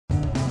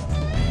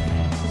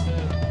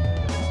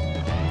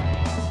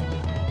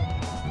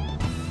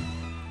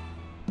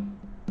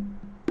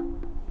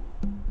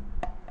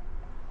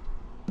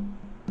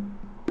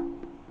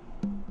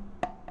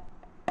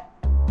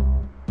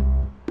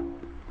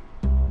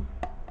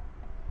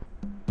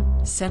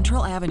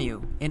Central Avenue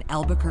in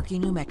Albuquerque,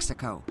 New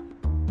Mexico,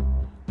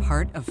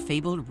 part of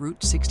fabled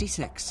Route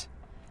 66.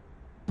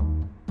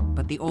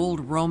 But the old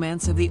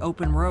romance of the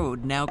open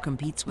road now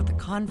competes with the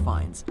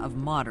confines of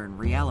modern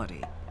reality.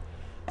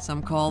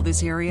 Some call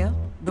this area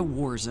the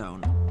war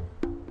zone.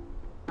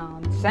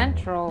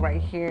 Central,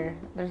 right here,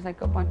 there's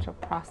like a bunch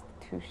of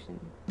prostitution,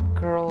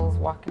 girls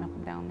walking up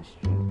and down the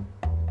street.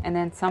 And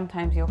then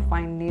sometimes you'll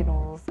find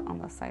needles on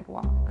the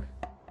sidewalk.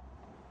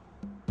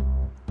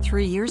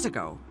 3 years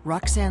ago,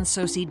 Roxanne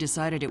Sosi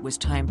decided it was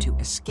time to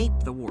escape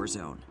the war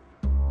zone.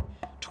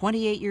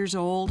 28 years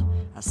old,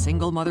 a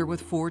single mother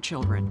with 4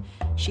 children,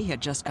 she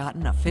had just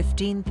gotten a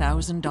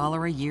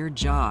 $15,000 a year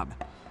job.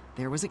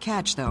 There was a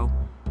catch, though.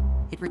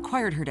 It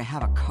required her to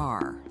have a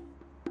car.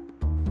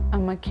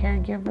 I'm a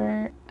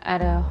caregiver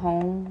at a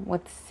home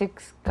with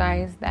 6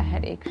 guys that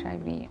had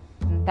HIV.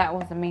 That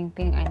was the main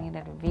thing. I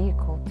needed a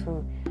vehicle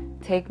to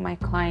take my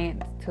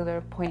clients to their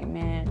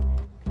appointment,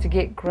 to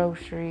get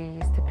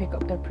groceries, to pick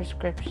up their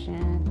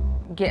prescription,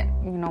 get,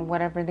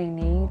 whatever they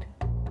need.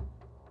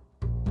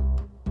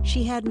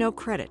 She had no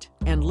credit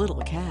and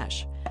little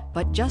cash,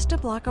 but just a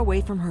block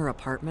away from her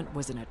apartment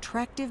was an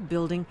attractive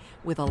building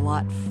with a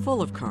lot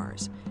full of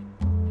cars.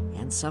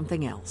 And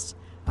something else,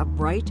 a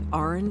bright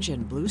orange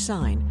and blue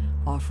sign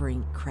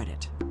offering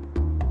credit.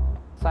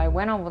 So I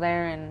went over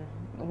there, and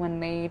when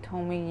they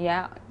told me,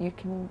 yeah, you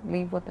can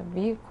leave with a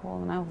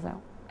vehicle, and I was like,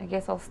 I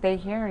guess I'll stay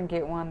here and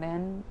get one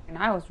then. And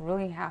I was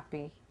really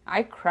happy.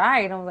 I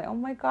cried. I was like, oh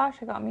my gosh,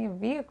 I got me a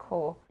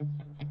vehicle.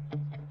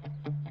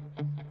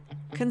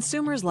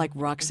 Consumers like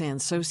Roxanne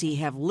Sosi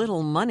have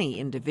little money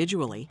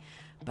individually,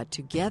 but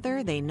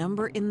together they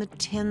number in the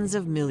tens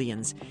of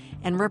millions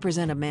and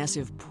represent a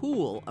massive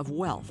pool of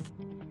wealth.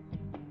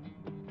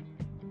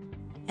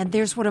 And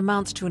there's what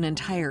amounts to an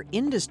entire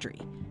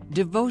industry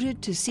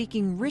devoted to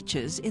seeking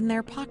riches in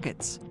their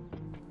pockets,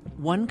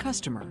 one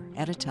customer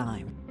at a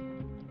time.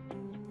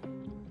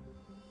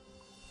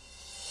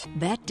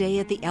 That day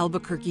at the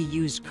Albuquerque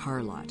used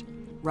car lot,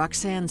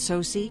 Roxanne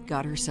Sosi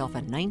got herself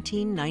a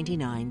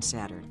 1999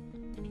 Saturn.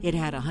 It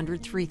had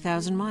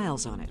 103,000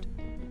 miles on it.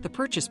 The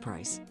purchase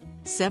price,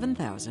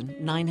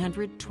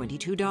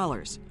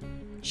 $7,922.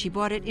 She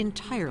bought it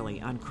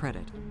entirely on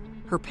credit.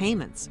 Her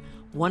payments,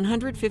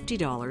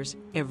 $150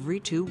 every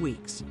 2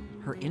 weeks.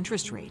 Her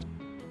interest rate,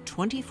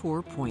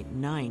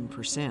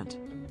 24.9%.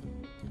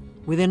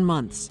 Within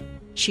months,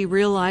 she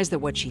realized that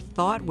what she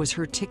thought was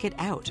her ticket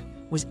out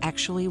was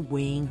actually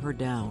weighing her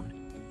down.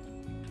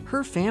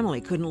 Her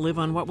family couldn't live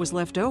on what was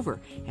left over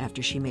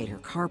after she made her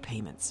car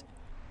payments.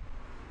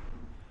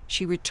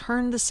 She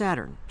returned the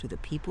Saturn to the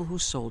people who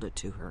sold it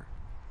to her.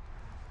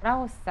 I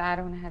was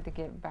sad when I had to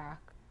get it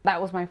back.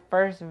 That was my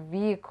first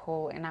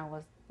vehicle, and I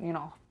was,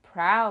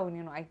 proud.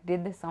 I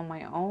did this on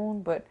my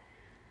own, but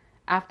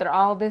after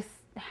all this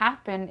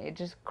happened, it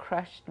just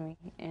crushed me.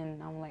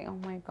 And I'm like, oh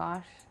my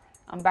gosh,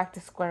 I'm back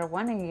to square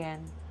one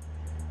again.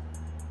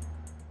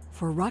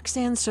 For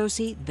Roxanne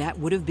Sosi, that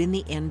would have been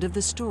the end of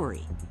the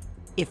story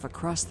if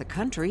across the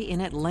country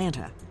in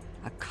Atlanta,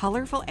 a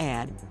colorful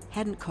ad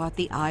hadn't caught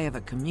the eye of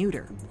a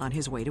commuter on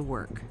his way to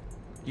work.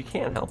 You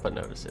can't help but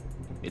notice it.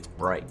 It's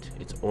bright,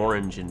 it's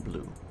orange and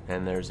blue,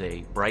 and there's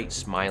a bright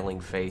smiling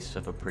face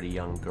of a pretty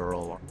young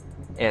girl.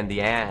 And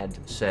the ad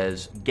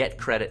says, get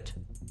credit,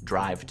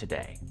 drive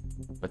today.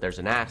 But there's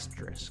an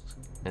asterisk,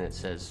 and it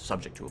says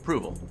subject to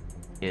approval.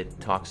 It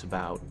talks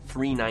about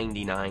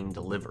 $399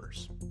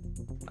 delivers,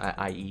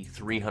 i.e.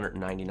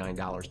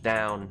 $399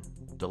 down,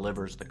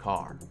 delivers the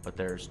car. But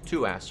there's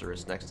 2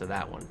 asterisks next to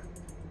that one.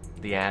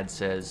 The ad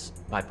says,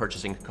 by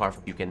purchasing the car,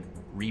 you can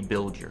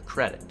rebuild your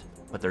credit.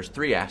 But there's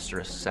 3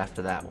 asterisks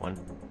after that one.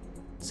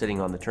 Sitting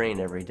on the train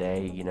every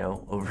day,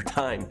 over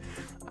time,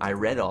 I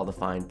read all the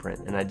fine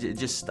print, and it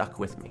just stuck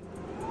with me.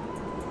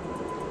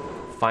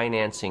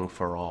 Financing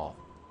for all.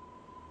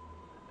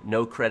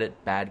 No credit,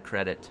 bad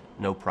credit,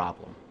 no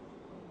problem.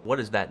 What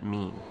does that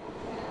mean?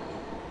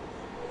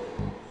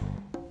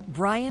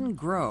 Brian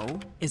Grow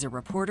is a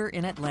reporter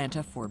in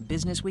Atlanta for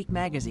BusinessWeek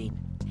magazine.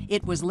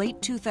 It was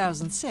late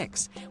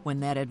 2006 when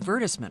that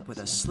advertisement with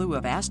a slew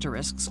of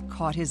asterisks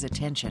caught his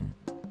attention.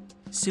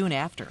 Soon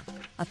after,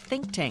 a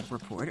think tank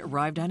report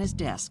arrived on his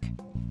desk.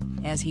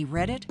 As he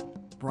read it,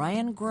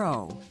 Brian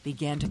Grow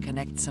began to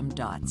connect some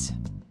dots.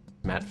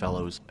 Matt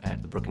Fellows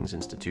at the Brookings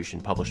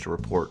Institution published a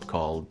report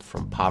called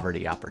From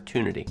Poverty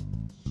Opportunity,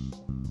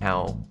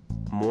 how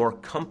more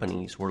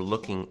companies were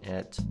looking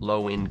at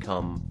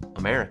low-income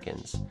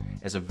Americans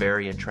as a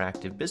very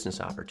attractive business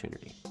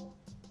opportunity.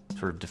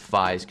 Sort of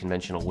defies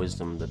conventional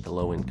wisdom that the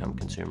low-income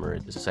consumer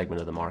is a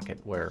segment of the market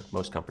where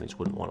most companies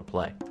wouldn't want to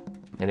play.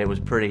 And it was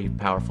pretty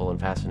powerful and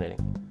fascinating.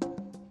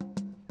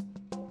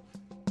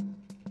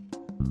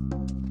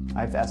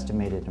 I've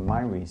estimated in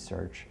my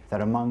research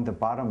that among the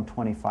bottom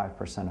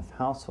 25% of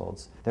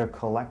households, they're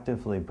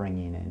collectively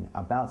bringing in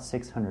about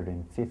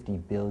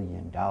 $650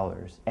 billion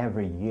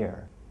every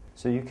year.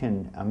 So you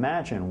can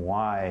imagine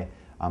why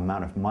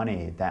amount of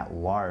money that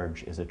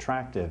large is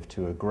attractive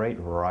to a great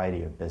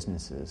variety of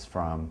businesses,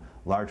 from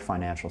large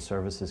financial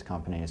services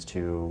companies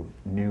to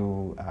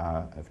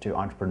to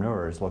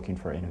entrepreneurs looking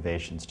for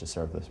innovations to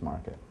serve this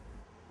market.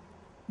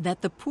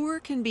 That the poor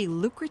can be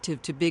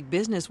lucrative to big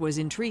business was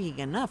intriguing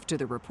enough to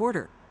the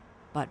reporter,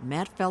 but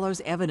Matt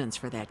Fellowes' evidence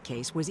for that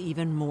case was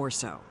even more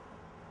so.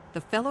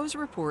 The Fellowes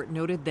report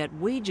noted that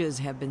wages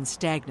have been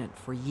stagnant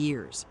for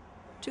years.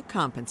 To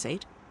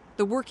compensate,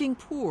 the working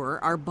poor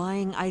are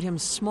buying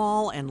items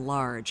small and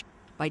large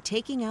by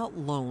taking out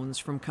loans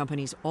from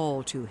companies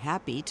all too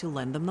happy to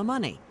lend them the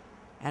money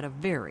at a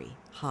very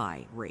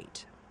high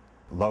rate.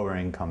 Lower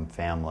income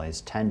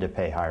families tend to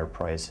pay higher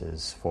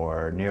prices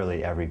for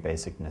nearly every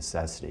basic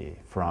necessity,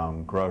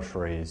 from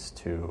groceries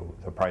to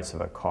the price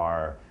of a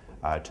car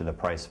to the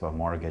price of a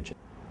mortgage.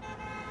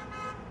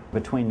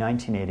 Between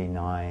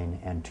 1989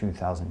 and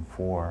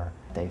 2004,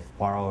 they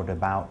borrowed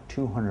about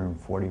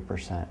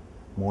 240%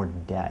 more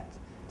debt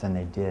than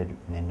they did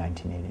in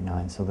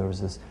 1989. So there was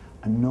this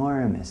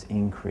enormous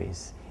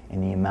increase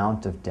in the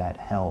amount of debt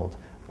held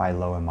by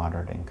low and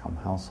moderate income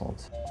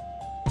households.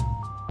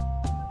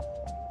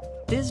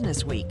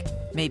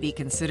 BusinessWeek may be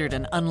considered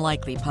an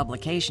unlikely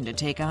publication to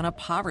take on a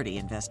poverty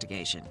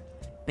investigation.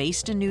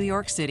 Based in New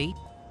York City,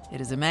 it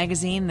is a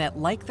magazine that,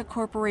 like the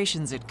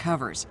corporations it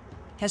covers,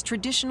 has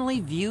traditionally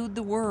viewed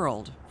the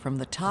world from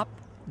the top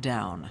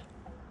down.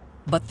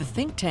 But the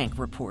think tank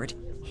report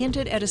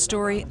hinted at a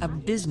story a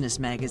business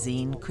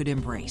magazine could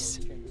embrace.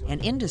 An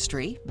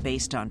industry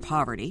based on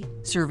poverty,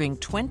 serving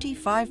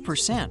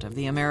 25% of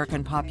the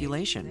American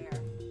population.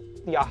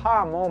 The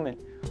aha moment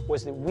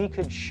was that we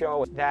could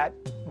show that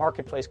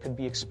marketplace could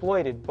be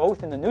exploited,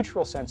 both in the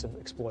neutral sense of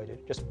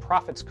exploited, just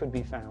profits could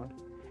be found,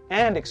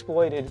 and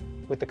exploited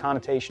with the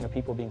connotation of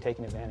people being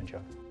taken advantage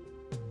of.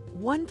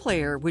 One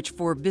player, which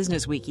for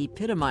BusinessWeek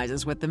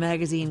epitomizes what the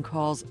magazine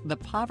calls the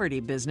poverty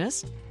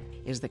business,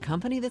 is the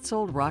company that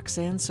sold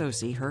Roxanne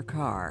Sosi her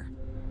car.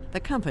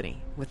 The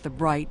company with the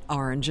bright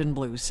orange and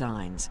blue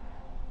signs.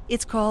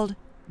 It's called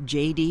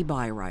J.D.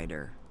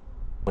 Byrider.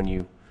 When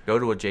you go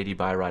to a J.D.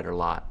 Byrider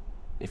lot,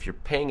 if you're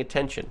paying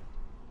attention,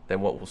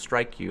 then what will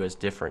strike you as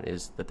different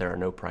is that there are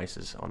no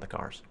prices on the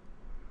cars,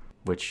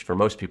 which for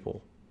most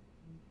people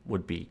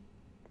would be,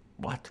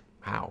 what?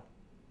 How?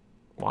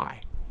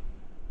 Why?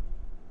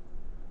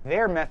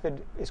 Their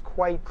method is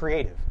quite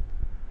creative.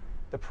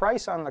 The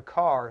price on the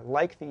car,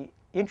 like the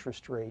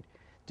interest rate,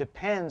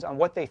 depends on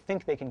what they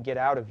think they can get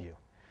out of you.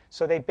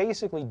 So they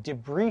basically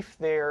debrief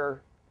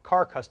their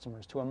car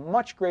customers to a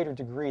much greater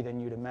degree than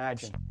you'd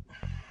imagine.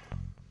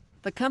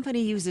 The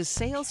company uses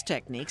sales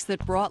techniques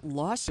that brought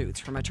lawsuits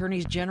from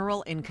attorneys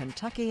general in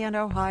Kentucky and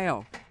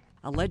Ohio,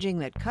 alleging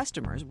that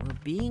customers were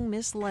being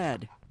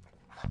misled.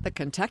 The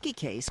Kentucky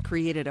case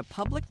created a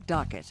public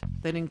docket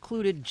that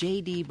included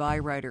J.D.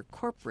 Byrider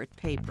corporate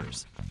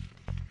papers.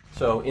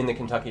 So in the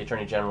Kentucky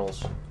Attorney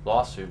General's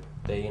lawsuit,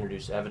 they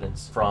introduced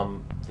evidence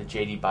from the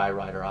J.D.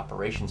 Byrider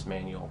operations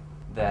manual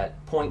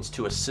that points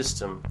to a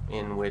system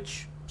in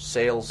which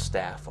sales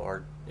staff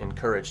are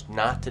encouraged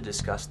not to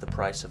discuss the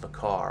price of a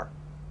car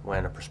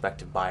when a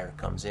prospective buyer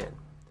comes in.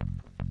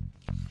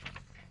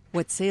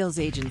 What sales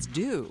agents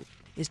do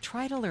is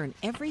try to learn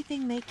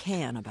everything they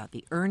can about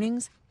the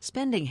earnings,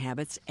 spending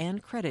habits,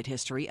 and credit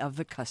history of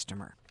the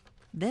customer.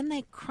 Then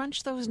they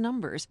crunch those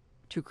numbers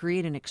to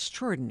create an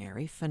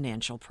extraordinary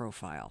financial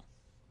profile.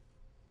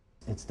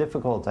 It's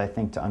difficult, I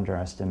think, to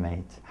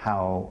underestimate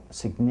how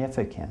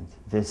significant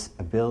this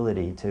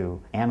ability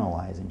to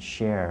analyze and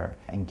share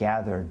and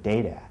gather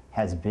data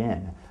has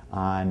been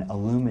on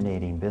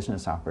illuminating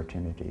business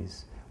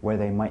opportunities where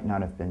they might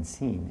not have been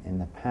seen in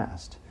the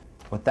past.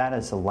 What that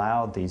has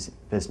allowed these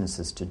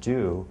businesses to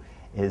do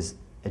is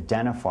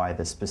identify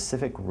the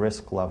specific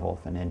risk level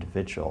of an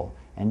individual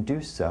and do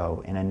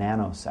so in a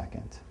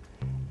nanosecond.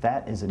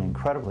 That is an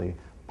incredibly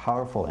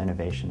powerful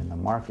innovation in the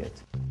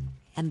market.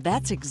 And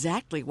that's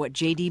exactly what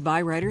J.D.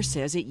 Byrider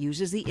says it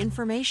uses the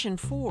information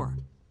for,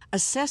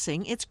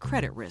 assessing its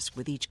credit risk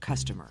with each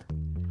customer.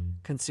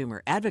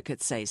 Consumer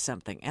advocates say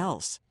something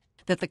else,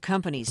 that the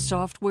company's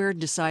software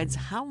decides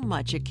how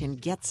much it can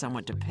get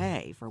someone to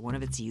pay for one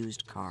of its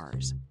used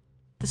cars.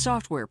 The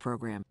software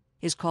program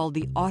is called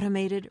the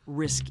Automated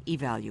Risk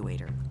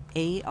Evaluator,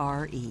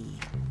 ARE.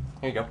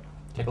 Here you go.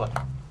 Take a look.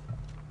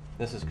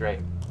 This is great.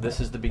 This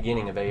is the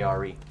beginning of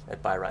ARE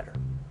at Byrider.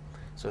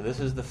 So this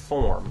is the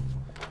form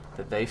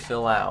that they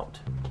fill out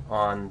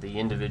on the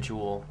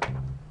individual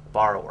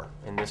borrower.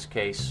 In this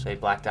case, they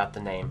blacked out the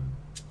name.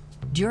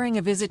 During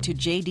a visit to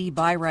J.D.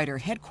 Byrider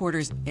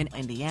headquarters in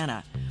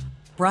Indiana,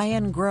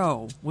 Brian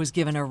Grow was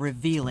given a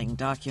revealing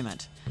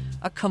document,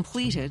 a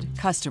completed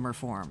customer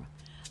form,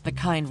 the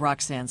kind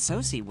Roxanne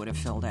Sosi would have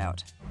filled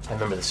out. I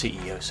remember the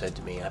CEO said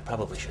to me, I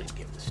probably shouldn't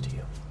give this to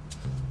you.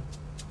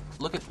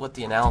 Look at what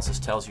the analysis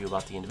tells you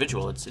about the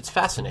individual. It's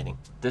fascinating.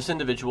 This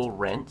individual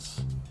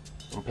rents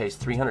and pays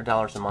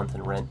 $300 a month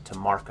in rent to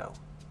Marco.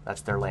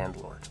 That's their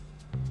landlord.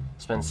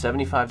 Spends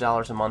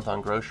 $75 a month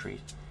on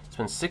groceries.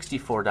 Spends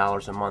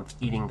 $64 a month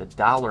eating the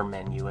dollar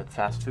menu at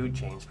fast food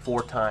chains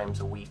 4 times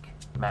a week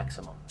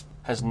maximum.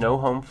 has no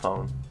home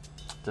phone,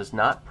 does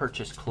not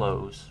purchase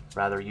clothes,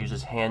 rather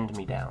uses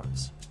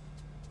hand-me-downs.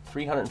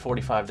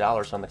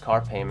 $345 on the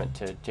car payment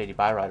to J.D.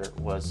 Byrider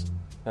was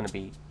going to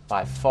be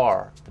by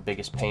far the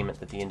biggest payment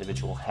that the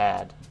individual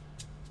had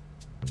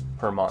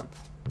per month.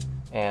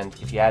 And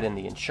if you add in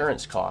the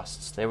insurance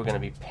costs, they were going to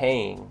be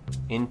paying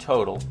in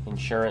total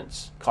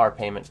insurance, car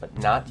payment, but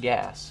not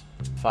gas,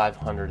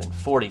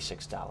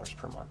 $546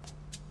 per month.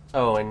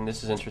 Oh, and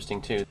this is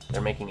interesting too.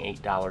 They're making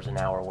 $8 an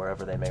hour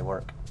wherever they may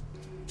work.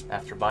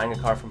 After buying a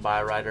car from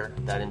Byrider,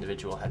 that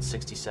individual had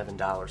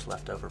 $67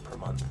 left over per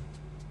month.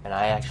 And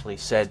I actually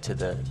said to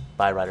the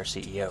Byrider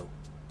CEO,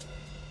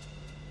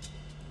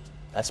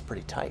 that's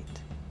pretty tight.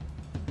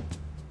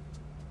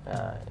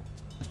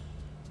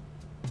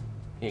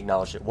 He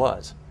acknowledged it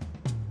was.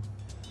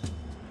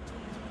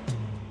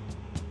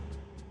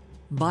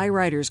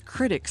 Byrider's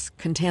critics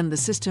contend the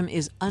system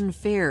is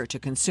unfair to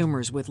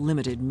consumers with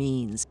limited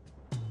means.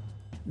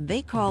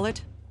 They call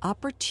it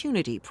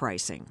opportunity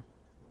pricing.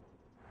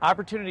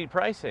 Opportunity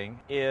pricing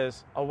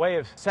is a way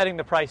of setting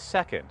the price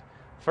second.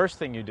 First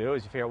thing you do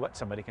is you figure out what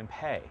somebody can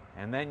pay,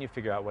 and then you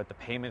figure out what the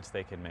payments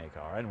they can make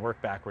are and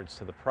work backwards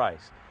to the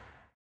price.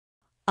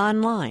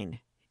 Online,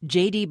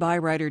 J.D.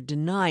 Byrider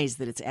denies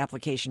that its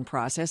application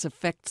process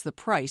affects the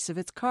price of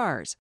its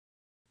cars.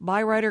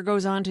 Byrider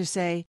goes on to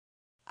say,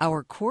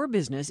 "Our core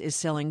business is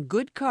selling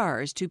good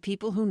cars to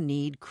people who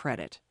need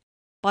credit.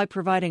 By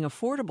providing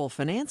affordable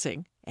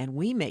financing, and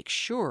we make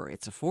sure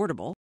it's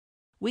affordable,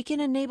 we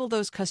can enable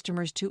those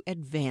customers to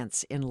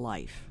advance in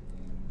life."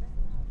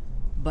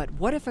 But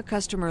what if a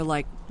customer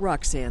like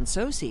Roxanne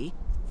Sosi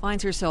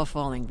finds herself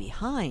falling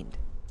behind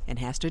and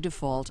has to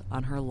default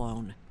on her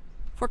loan?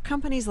 For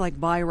companies like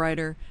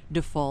Byrider,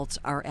 defaults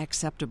are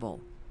acceptable,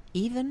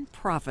 even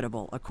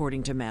profitable,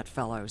 according to Matt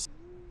Fellows.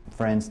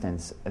 For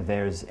instance,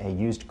 there's a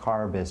used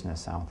car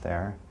business out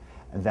there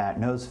that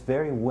knows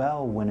very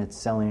well when it's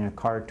selling a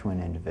car to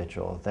an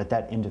individual that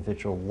that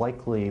individual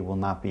likely will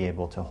not be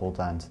able to hold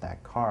on to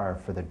that car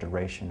for the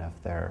duration of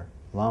their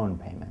loan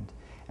payment.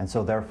 And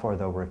so therefore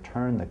they'll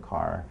return the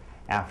car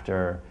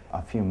after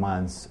a few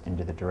months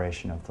into the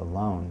duration of the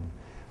loan.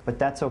 But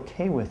that's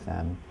okay with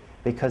them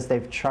because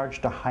they've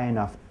charged a high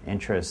enough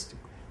interest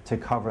to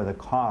cover the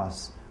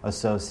costs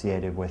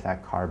associated with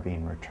that car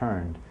being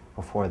returned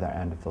before the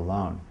end of the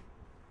loan.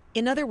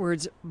 In other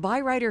words,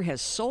 Byrider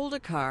has sold a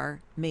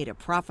car, made a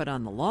profit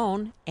on the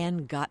loan,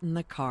 and gotten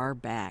the car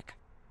back.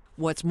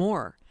 What's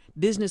more,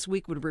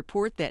 BusinessWeek would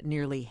report that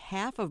nearly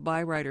half of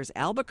Byrider's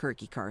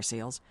Albuquerque car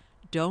sales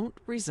don't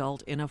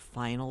result in a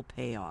final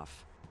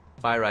payoff.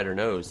 Byrider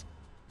knows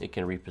it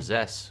can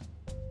repossess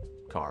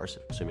cars,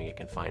 assuming it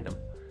can find them,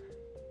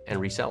 and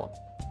resell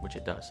them, which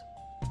it does.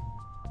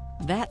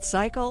 That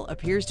cycle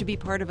appears to be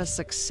part of a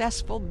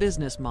successful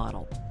business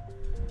model.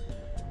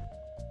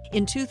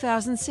 In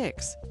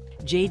 2006,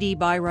 J.D.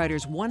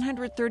 Byrider's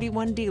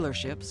 131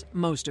 dealerships,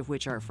 most of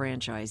which are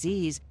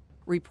franchisees,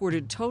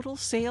 reported total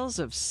sales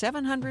of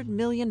 $700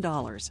 million.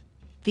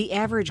 The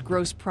average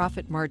gross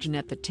profit margin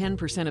at the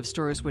 10% of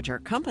stores which are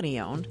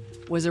company-owned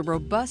was a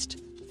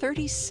robust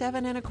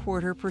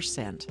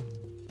 37.25%.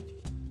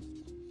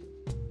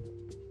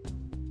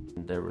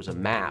 There was a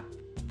map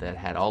that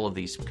had all of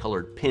these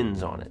colored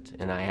pins on it,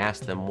 and I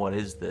asked them, what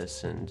is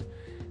this? And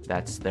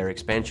that's their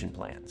expansion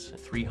plans.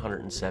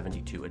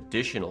 372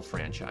 additional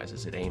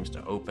franchises it aims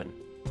to open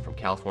from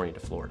California to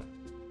Florida.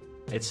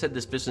 It said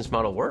this business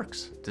model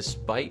works,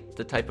 despite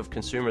the type of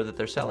consumer that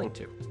they're selling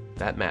to.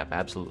 That map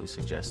absolutely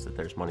suggests that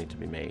there's money to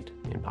be made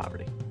in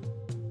poverty.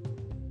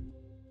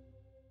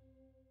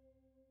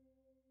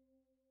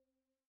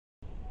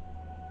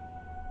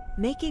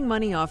 Making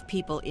money off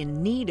people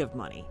in need of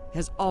money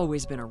has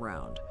always been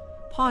around.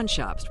 Pawn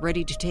shops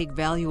ready to take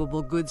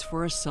valuable goods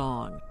for a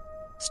song.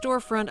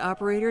 Storefront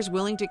operators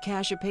willing to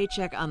cash a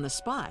paycheck on the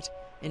spot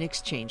in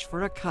exchange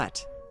for a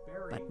cut.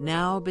 But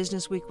now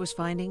BusinessWeek was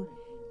finding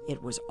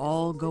it was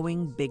all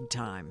going big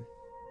time.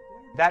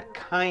 That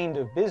kind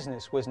of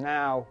business was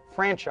now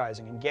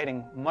franchising and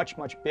getting much,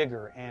 much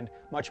bigger and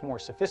much more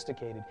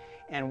sophisticated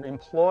and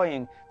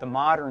employing the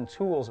modern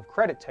tools of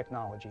credit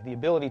technology, the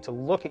ability to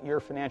look at your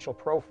financial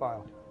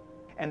profile.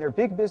 And they're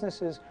big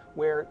businesses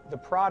where the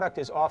product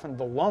is often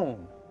the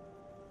loan.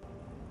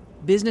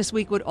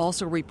 BusinessWeek would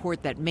also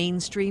report that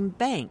mainstream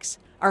banks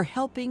are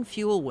helping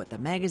fuel what the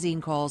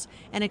magazine calls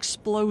an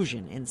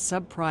explosion in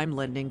subprime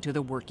lending to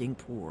the working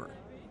poor.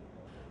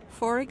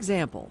 For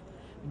example,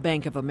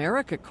 Bank of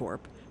America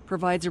Corp.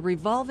 Provides a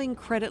revolving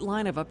credit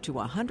line of up to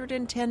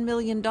 $110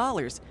 million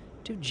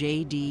to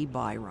J.D.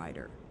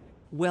 Byrider.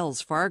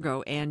 Wells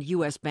Fargo and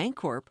U.S.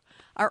 Bancorp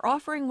are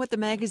offering what the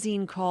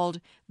magazine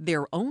called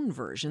their own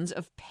versions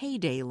of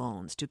payday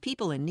loans to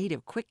people in need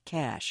of quick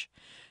cash,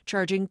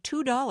 charging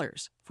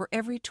 $2 for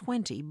every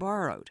 20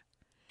 borrowed.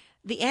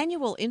 The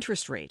annual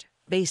interest rate,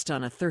 based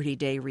on a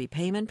 30-day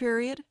repayment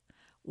period,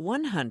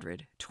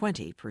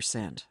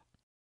 120%.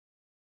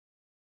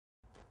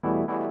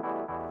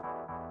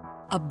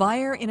 A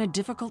buyer in a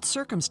difficult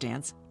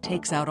circumstance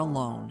takes out a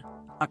loan.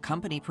 A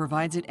company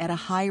provides it at a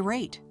high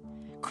rate.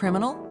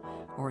 Criminal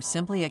or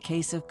simply a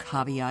case of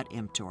caveat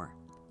emptor.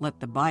 Let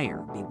the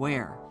buyer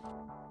beware.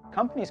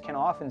 Companies can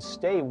often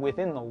stay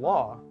within the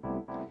law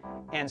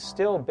and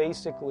still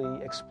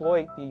basically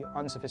exploit the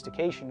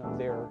unsophistication of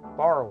their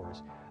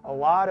borrowers. A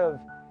lot of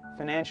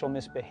financial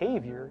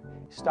misbehavior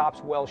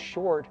stops well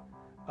short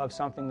of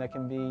something that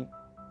can be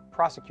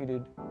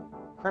prosecuted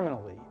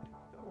criminally.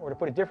 Or to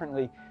put it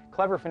differently,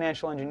 clever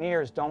financial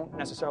engineers don't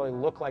necessarily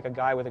look like a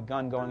guy with a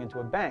gun going into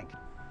a bank.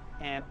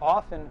 And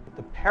often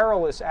the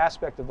perilous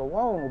aspect of the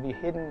loan will be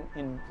hidden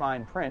in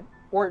fine print,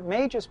 or it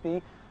may just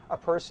be a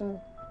person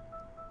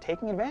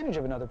taking advantage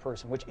of another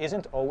person, which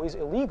isn't always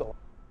illegal.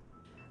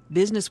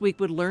 BusinessWeek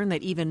would learn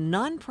that even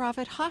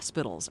nonprofit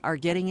hospitals are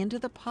getting into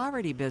the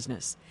poverty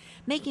business,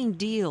 making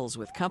deals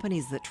with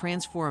companies that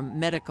transform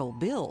medical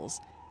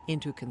bills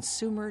into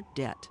consumer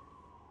debt.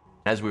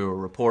 As we were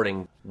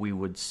reporting, we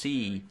would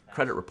see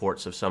credit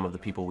reports of some of the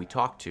people we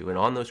talked to, and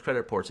on those credit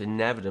reports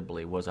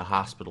inevitably was a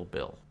hospital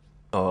bill.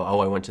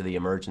 I went to the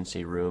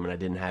emergency room and I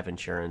didn't have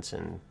insurance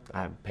and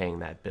I'm paying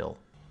that bill.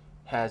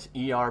 Has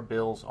ER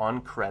bills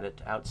on credit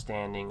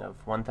outstanding of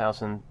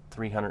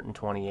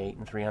 $1,328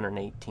 and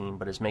 $318,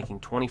 but is making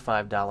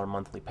 $25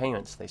 monthly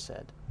payments, they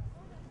said.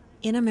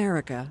 In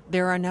America,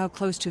 there are now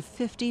close to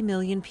 50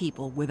 million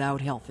people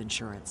without health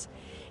insurance.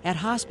 At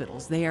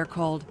hospitals, they are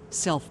called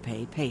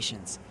self-pay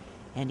patients.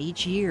 And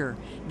each year,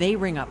 they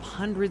ring up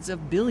hundreds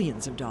of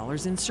billions of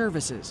dollars in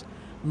services,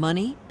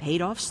 money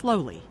paid off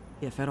slowly,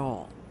 if at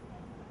all.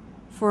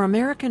 For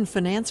American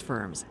finance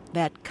firms,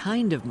 that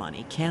kind of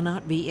money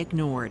cannot be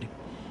ignored.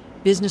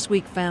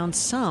 BusinessWeek found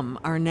some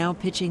are now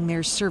pitching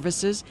their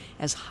services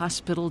as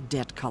hospital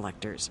debt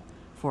collectors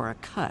for a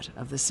cut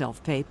of the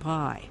self-pay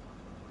pie.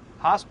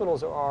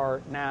 Hospitals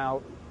are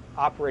now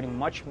operating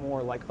much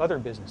more like other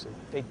businesses.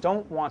 They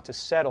don't want to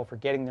settle for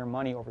getting their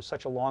money over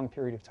such a long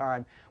period of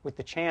time with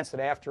the chance that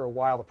after a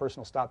while the person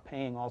will stop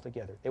paying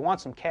altogether. They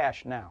want some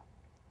cash now.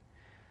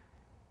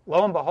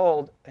 Lo and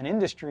behold, an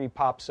industry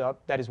pops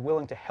up that is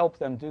willing to help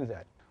them do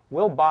that.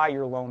 We'll buy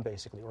your loan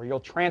basically, or you'll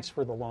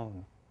transfer the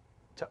loan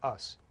to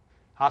us.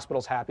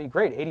 Hospital's happy,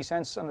 great, 80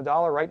 cents on the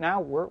dollar right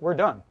now, we're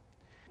done.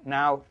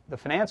 Now the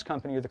finance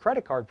company or the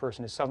credit card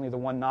person is suddenly the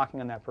one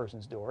knocking on that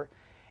person's door,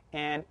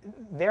 and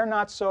they're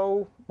not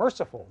so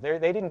merciful. They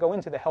didn't go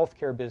into the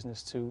healthcare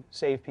business to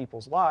save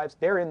people's lives,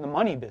 they're in the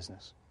money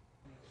business.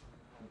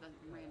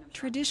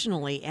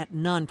 Traditionally, at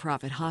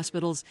nonprofit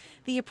hospitals,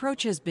 the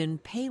approach has been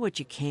pay what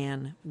you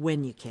can,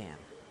 when you can.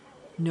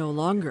 No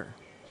longer.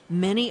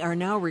 Many are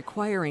now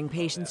requiring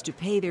patients to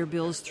pay their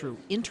bills through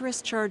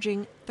interest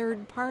charging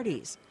third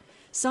parties,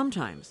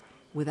 sometimes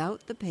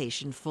without the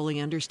patient fully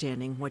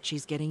understanding what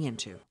she's getting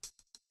into.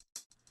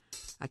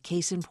 A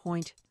case in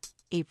point,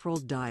 April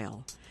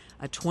Dial,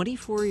 a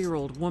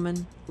 24-year-old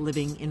woman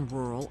living in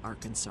rural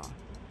Arkansas.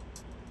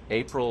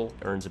 April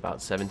earns about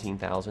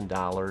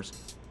 $17,000.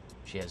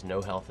 She has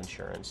no health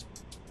insurance.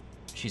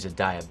 She's a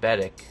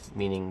diabetic,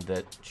 meaning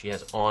that she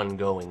has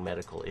ongoing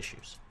medical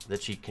issues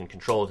that she can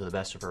control to the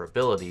best of her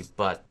ability,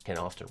 but can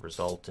often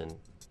result in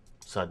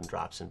sudden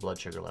drops in blood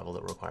sugar level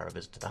that require a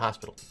visit to the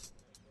hospital.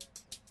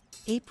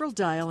 April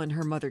Dial and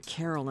her mother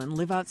Carolyn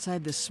live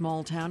outside the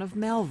small town of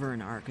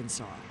Malvern,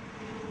 Arkansas.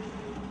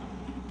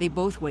 They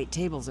both wait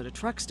tables at a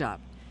truck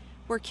stop,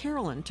 where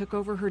Carolyn took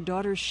over her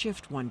daughter's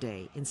shift one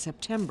day in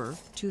September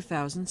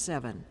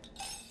 2007.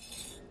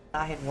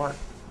 I had worked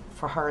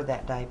for her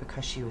that day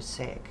because she was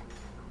sick.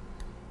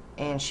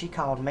 And she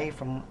called me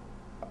from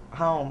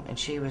home and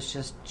she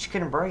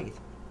couldn't breathe.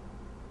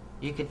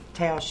 You could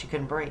tell she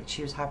couldn't breathe.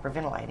 She was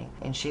hyperventilating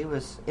and she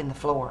was in the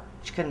floor.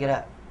 She couldn't get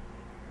up.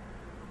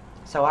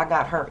 So I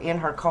got her in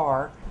her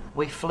car.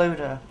 We flew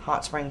to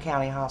Hot Spring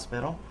County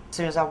Hospital. As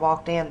soon as I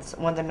walked in,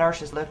 one of the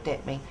nurses looked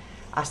at me.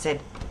 I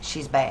said,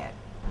 "She's bad."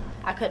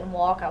 I couldn't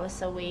walk, I was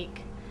so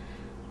weak.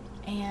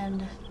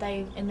 And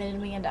they admitted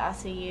me into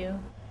ICU.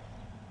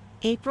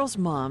 April's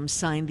mom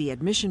signed the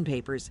admission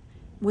papers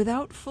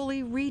without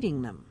fully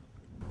reading them.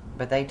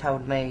 But they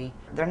told me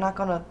they're not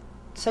going to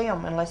see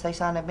them unless they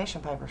sign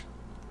admission papers.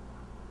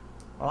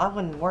 Well, I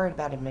wasn't worried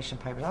about admission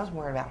papers. I was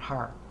worried about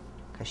her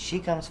because she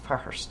comes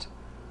first.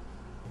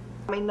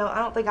 I mean, no, I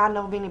don't think I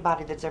know of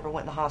anybody that's ever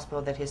went in the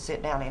hospital that has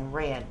sit down and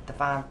read the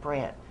fine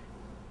print.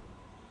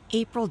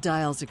 April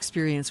Dial's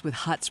experience with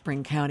Hot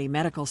Spring County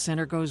Medical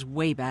Center goes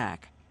way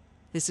back.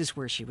 This is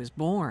where she was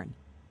born.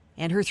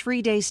 And her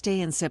 3-day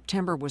stay in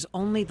September was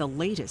only the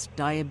latest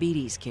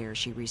diabetes care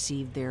she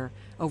received there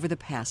over the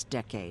past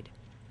decade.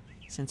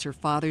 Since her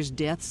father's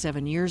death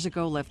 7 years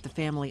ago left the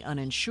family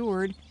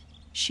uninsured,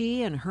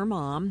 she and her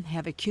mom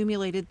have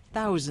accumulated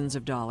thousands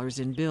of dollars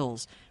in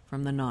bills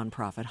from the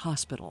nonprofit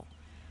hospital.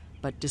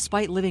 But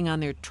despite living on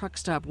their truck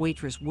stop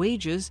waitress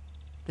wages,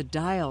 the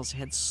Dials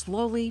had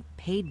slowly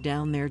paid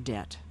down their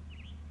debt.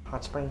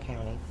 Hot Spring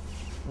County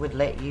would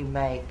let you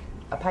make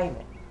a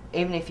payment.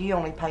 Even if you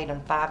only paid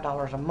them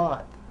 $5 a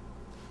month,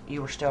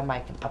 you were still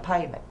making a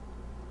payment.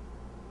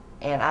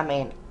 And I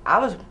mean, I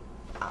was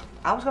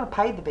going to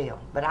pay the bill,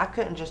 but I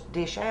couldn't just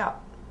dish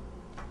out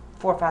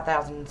 $4,000,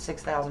 $5,000,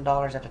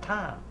 $6,000 at a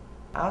time.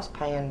 I was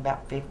paying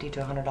about $50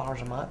 to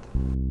 $100 a month.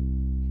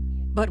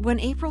 But when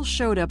April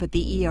showed up at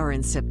the ER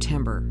in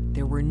September,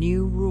 there were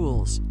new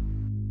rules.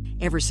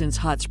 Ever since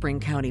Hot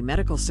Spring County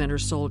Medical Center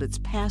sold its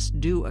past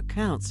due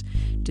accounts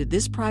to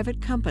this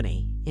private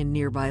company in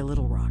nearby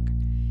Little Rock,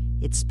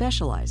 it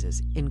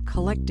specializes in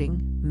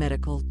collecting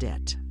medical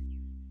debt.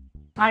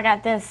 I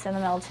got this in the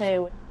mail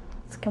too.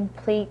 It's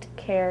Complete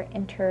Care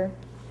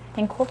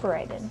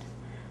Incorporated.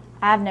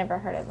 I've never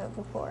heard of it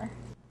before.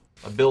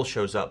 A bill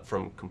shows up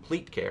from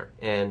Complete Care,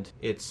 and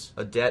it's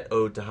a debt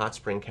owed to Hot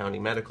Spring County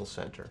Medical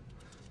Center.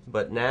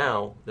 But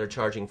now they're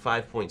charging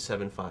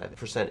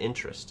 5.75%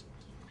 interest.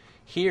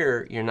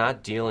 Here, you're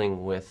not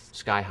dealing with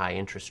sky-high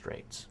interest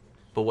rates.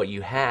 But what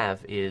you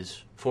have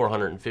is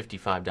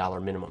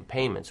 $455 minimum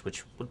payments,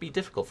 which would be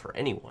difficult for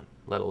anyone,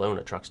 let alone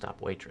a truck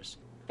stop waitress.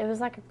 It was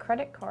like a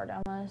credit card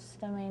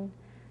almost. I mean,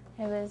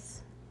 it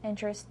was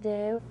interest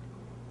due.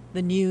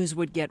 The news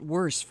would get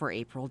worse for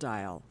April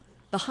Dial.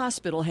 The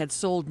hospital had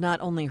sold not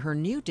only her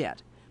new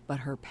debt, but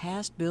her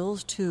past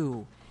bills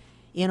too.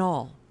 In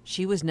all,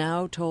 she was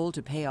now told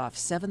to pay off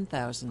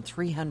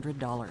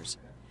 $7,300.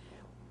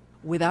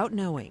 Without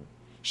knowing,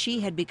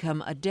 she had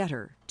become a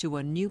debtor to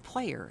a new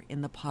player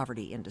in the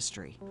poverty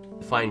industry.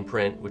 The fine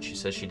print, which she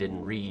says she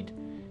didn't read,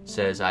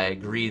 says, "I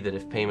agree that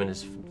if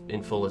payment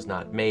in full is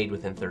not made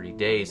within 30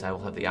 days, I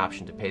will have the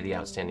option to pay the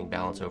outstanding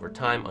balance over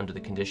time under the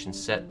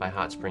conditions set by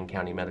Hot Spring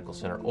County Medical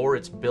Center or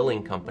its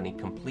billing company,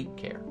 Complete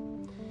Care."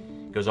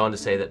 It goes on to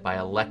say that by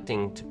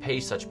electing to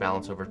pay such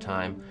balance over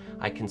time,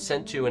 I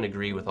consent to and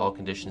agree with all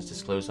conditions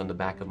disclosed on the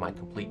back of my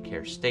Complete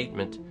Care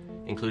statement,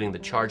 including the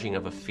charging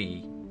of a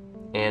fee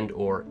and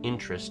or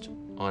interest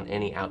on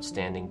any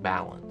outstanding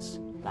balance.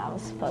 I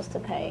was supposed to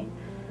pay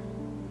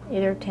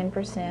either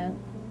 10%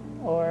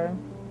 or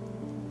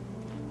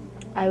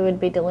I would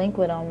be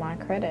delinquent on my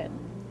credit.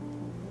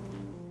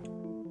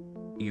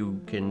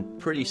 You can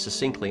pretty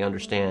succinctly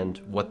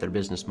understand what their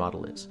business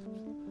model is.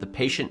 The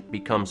patient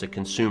becomes a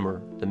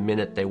consumer the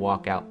minute they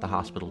walk out the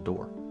hospital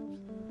door.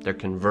 They're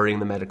converting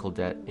the medical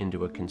debt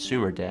into a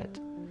consumer debt.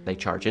 They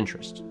charge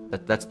interest.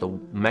 That's the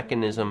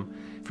mechanism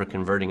for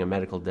converting a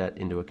medical debt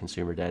into a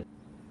consumer debt.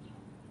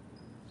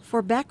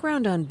 For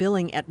background on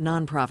billing at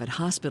nonprofit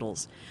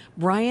hospitals,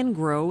 Brian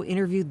Grow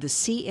interviewed the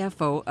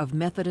CFO of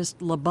Methodist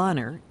Le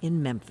Bonheur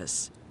in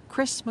Memphis,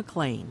 Chris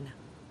McLean.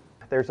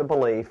 There's a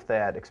belief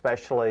that,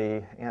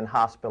 especially in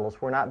hospitals,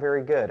 we're not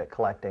very good at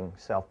collecting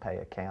self-pay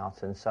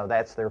accounts, and so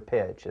that's their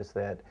pitch, is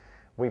that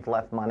we've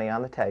left money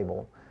on the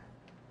table.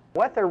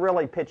 What they're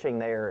really pitching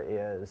there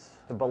is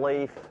the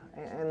belief,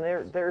 and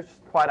there's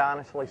quite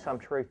honestly some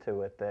truth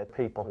to it, that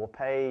people will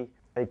pay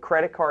a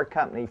credit card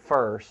company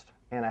first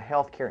and a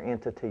healthcare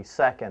entity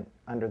second,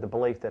 under the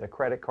belief that a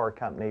credit card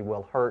company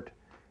will hurt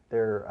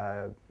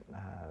their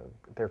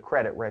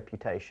credit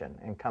reputation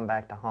and come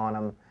back to haunt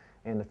them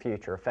in the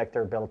future, affect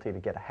their ability to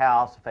get a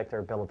house, affect their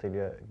ability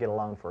to get a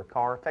loan for a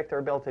car, affect their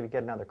ability to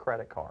get another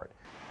credit card.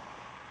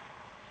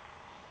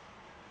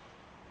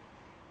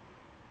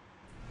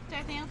 Is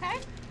everything okay?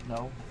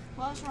 No.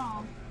 What's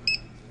wrong?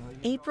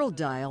 April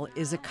Dial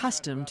is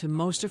accustomed to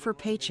most of her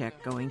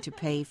paycheck going to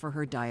pay for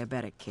her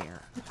diabetic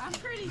care. I'm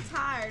pretty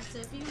tired, so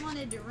if you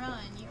wanted to run,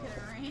 you could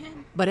have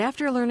ran. But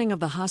after learning of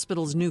the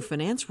hospital's new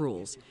finance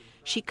rules,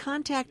 she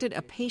contacted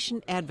a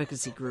patient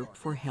advocacy group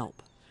for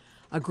help.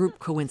 A group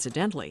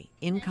coincidentally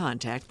in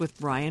contact with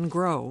Brian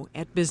Grow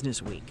at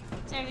BusinessWeek.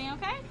 Is everything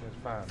okay? It's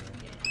fine, man.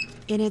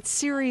 In its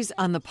series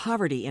on the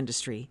poverty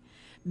industry,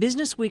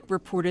 BusinessWeek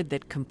reported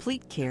that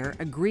Complete Care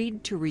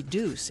agreed to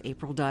reduce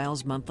April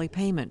Dial's monthly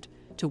payment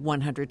to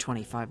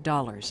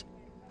 $125.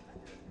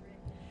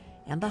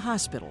 And the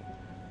hospital,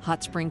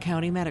 Hot Spring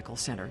County Medical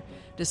Center,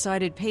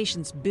 decided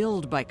patients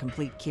billed by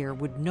Complete Care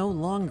would no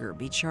longer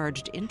be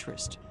charged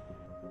interest.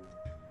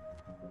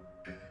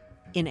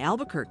 In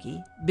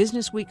Albuquerque,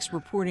 BusinessWeek's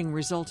reporting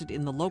resulted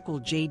in the local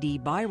J.D.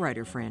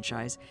 Byrider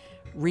franchise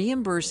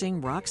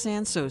reimbursing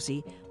Roxanne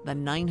Sosi the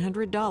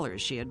 $900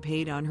 she had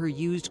paid on her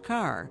used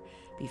car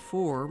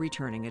before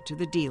returning it to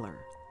the dealer.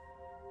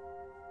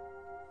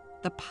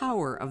 The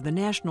power of the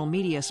national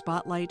media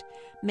spotlight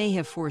may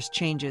have forced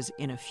changes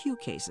in a few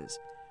cases,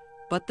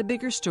 but the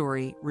bigger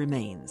story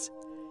remains.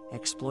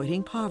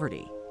 Exploiting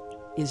poverty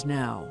is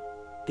now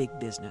big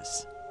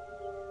business.